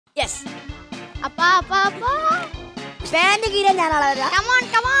Yes. Appa. Band kira ഞാൻ ആളാ.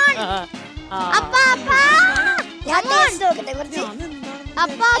 Come on. Appa. ഞാൻ ടേസ്റ്റ് നോക്കട്ടെ കുറച്ച്.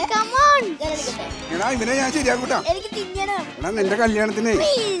 Appa, come on. എടാ ഇവനെ ഞാൻ ശരിയാക്കൂട്ടാ. എനിക്ക് തിന്നണം. എടാ നിന്റെ കല്യാണത്തിന്.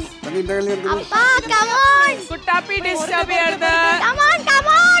 നിന്റെ കല്യാണത്തിന്. Appa, come on. കുട്ടാപ്പി ഡിസ്റ്റർബ് ചെയ്യരുത്. Come on.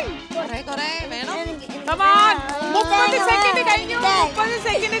 കൊറേ വേണം. Come on. 30 സെക്കൻഡ് കഴിഞ്ഞു.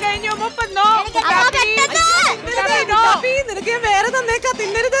 30 നോ. കുട്ടാപ്പി നിനക്ക് വേറെ തന്നേക്കാ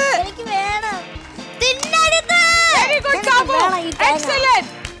തിന്നരുത്. എനിക്ക് വേണം. തിന്നരുത്. Very good, Sabu. Excellent.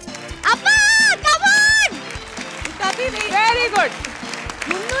 Appa, come on. കുട്ടാപ്പി very good.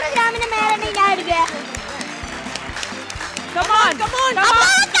 300 ഗ്രാമിന്റെ മേലെ ഞാൻ എടുക്കുക. Come on.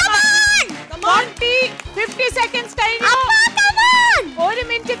 50 seconds കഴിഞ്ഞു. 1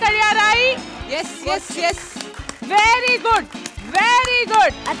 മിനിറ്റ് കഴിയാറായി. Yes. Very good.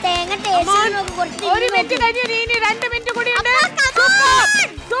 ആ തേങ്ങ ടേസ്റ്റ് നോക്ക് കുറച്ച്. 1 മിനിറ്റ് കഴിഞ്ഞു. ഇനി 2 മിനിറ്റ് കൂടി ഉണ്ട്.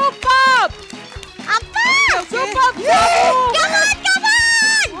 Superb. Come on.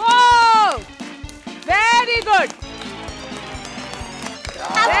 Wow. Very good.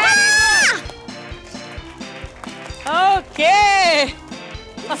 Okay.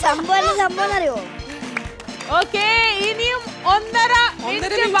 സംഭവം അറിയോ? Okay, ഇനിയും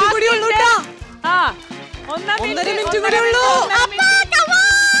 1.5 മിനിറ്റ് കൂടി ഉള്ളൂ ട്ടാ. 1 മിനിറ്റ് കൂടി ഉള്ളൂ. Come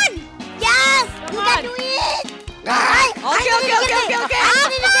on. Yes, you can do it. Okay.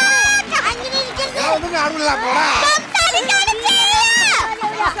 അങ്ങനെ ഇരിക്കരുത്. ഒന്നും കാണില്ല പോടാ.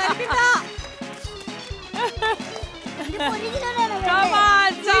 Come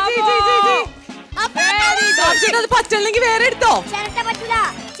on, Sabu. അത് പറ്റില്ലെങ്കിൽ വേറെ എടുത്തോ.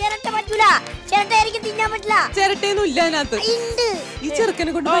 ചിരട്ട എനിക്ക് തിന്നാൻ പറ്റില്ല. ചിരട്ടയൊന്നും ഇല്ല അതിനകത്ത്. ഈ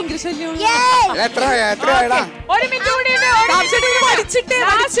ചെറുക്കനെ കൊണ്ട് ഭയങ്കര ശല്യമാണ്. എത്രയാടാ? 1 മിനിറ്റ് കൂടി ഉണ്ട്. വലിച്ചിട്ട്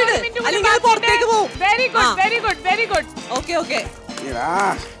അല്ലെങ്കിൽ അത് പുറത്തേക്ക് പോകും. Very good. ഓക്കെ എടാ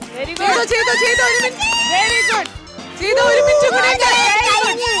Very good. ചെയ്തോ 1 മിനിറ്റ്. Very good. ചെയ്തോ 1 മിനിറ്റ് കൂടി ഉണ്ട്.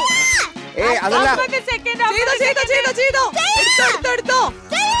 ഏയ് അതല്ല. 50 സെക്കൻഡ്. ചെയ്തോ. എടുത്തോ.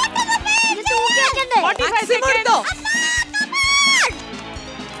 45 സെക്കൻഡ്.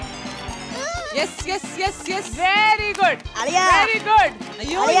 Yes. Very good. അളിയാ.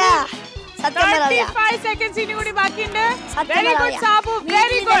 അയ്യോ. സത്യം പറ അളിയാ. 35 സെക്കൻഡ്സ് ഇനി കൂടി ബാക്കിയുണ്ട്. സത്യം Very പറ good, അളിയാ. Sabu.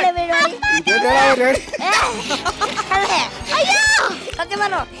 Very good. അയ്യോ. സത്യം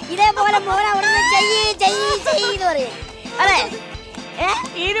പറഞ്ഞോ ഇതേപോലെ മോനെ അവിടുന്ന് ചെയ്യെന്ന് പറയും. അതെ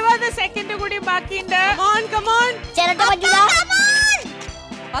 20 സെക്കൻഡ് കൂടി ബാക്കിയുണ്ട്. Come on. ചിരട്ട പറ്റില്ല.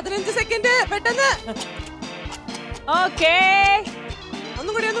 15 സെക്കൻഡ് പെട്ടെന്ന്. Okay.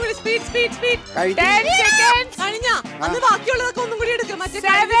 ഒന്നും കൂടി സ്പീഡ്. 10 seconds. കഴിഞ്ഞ അന്ന് ബാക്കിയുള്ളതൊക്കെ ഒന്നും കൂടി എടുക്കും. മറ്റേ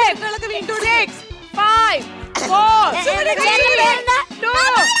 7, വീണ്ടും 6, 5, 4, 2,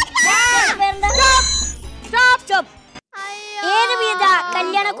 1. Stop. ഏതുവിധ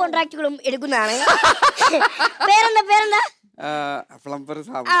കല്യാണ കോൺട്രാക്റ്റുകളും എടുക്കുന്നതാണ്. പേരെന്താ? പ്ലംബർ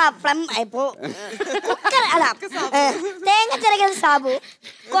സാബു. ഇപ്പോ കുക്കർ അല്ല തേങ്ങ ചിരകൽ സാബു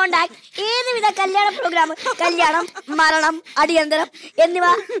കോണ്ടാക്ട് ഏതുവിധ കല്യാണ പ്രോഗ്രാം, കല്യാണം, മരണം, അടിയന്തരം എന്നിവ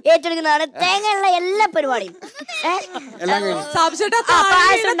ഏറ്റെടുക്കുന്നതാണ്. തേങ്ങയുള്ള എല്ലാ പരിപാടിയും.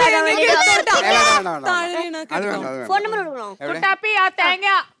 ഫോൺ നമ്പർ കൊടുക്കണോ? കുട്ടാപ്പി ആ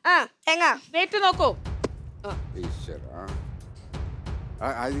തേങ്ങ വെയിറ്റ് നോക്കൂ.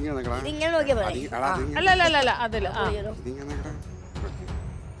 ഇങ്ങനെ നോക്കിയാ അല്ല അതില്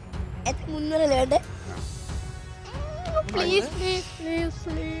 300 വേണ്ടേ?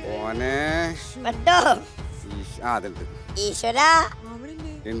 ഈശ്വരാ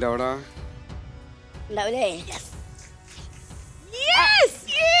ഉണ്ടാവൂലേ?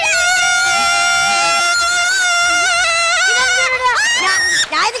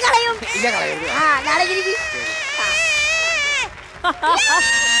 ഞാനിത് കളയും. നാളെ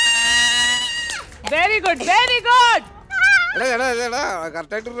വെരി ഗുഡ്.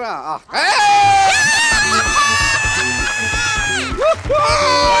 കറക്റ്റായിട്ടാ.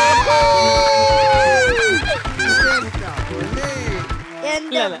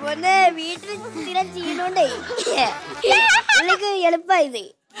 എന്താ പൊന്നെ വീട്ടിൽ സ്ഥിരം ചെയ്യുന്നോണ്ടേ എനിക്ക് എളുപ്പമായത്.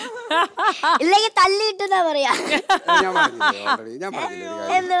 ഇല്ലെങ്കിൽ തല്ലി കിട്ടുന്നാ പറയാ.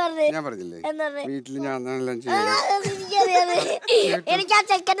 വീട്ടിൽ ഞാൻ എനിക്ക് ആ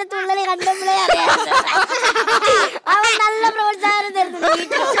ചെക്കന്റെ തുള്ളല് കണ്ടപ്പോഴേ അറിയാം. അവൻ നല്ല പ്രോത്സാഹനം തരുന്നു.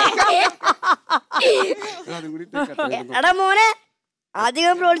 എടാ മോനെ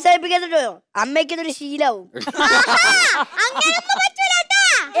അധികം പ്രോത്സാഹിപ്പിക്കാത്തോ അമ്മയ്ക്കതൊരു ശീലാവും.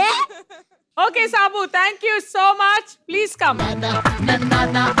 Okay, Sabu, thank you so much. Please come.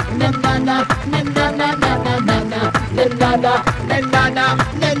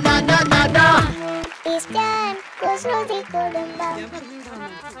 It's time. കുസൃതി കുടുംബം.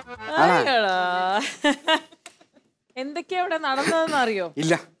 അയ്യടാ. എന്തൊക്കെയാ ഇവിടെ നടന്നതെന്ന് അറിയോ?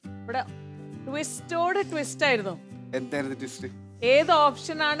 ഇല്ല. ഇവിടെ ട്വിസ്റ്റോട് ട്വിസ്റ്റ് ആയിരുന്നു. എന്തായിരുന്നു ട്വിസ്റ്റ്? ഏത്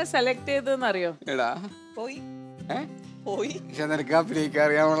ഓപ്ഷൻ ആണ് സെലക്ട് ചെയ്തതെന്ന് അറിയോ? എടാ പോയി പോയി പക്ഷെ നിനക്ക് അഭിനയിക്കാൻ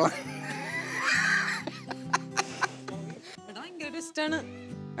അറിയാമുള്ള ഭയങ്കര ട്വിസ്റ്റാണ്.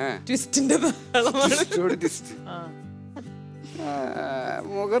 ഏ ട്വിസ്റ്റിന്റെ ട്വിസ്റ്റ്.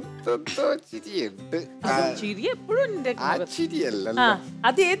 മുഖത്തെന്തോ ചിരിയുണ്ട്. ചിരി എപ്പോഴും ഉണ്ട്. ആ ചിരിയല്ലല്ലോ.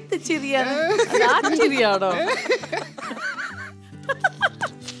 അത് ഏത് ചിരിയാണ്? ആ ചിരിയാണോ?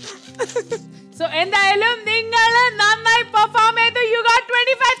 സോ എന്തായാലും നിങ്ങൾ നന്നായി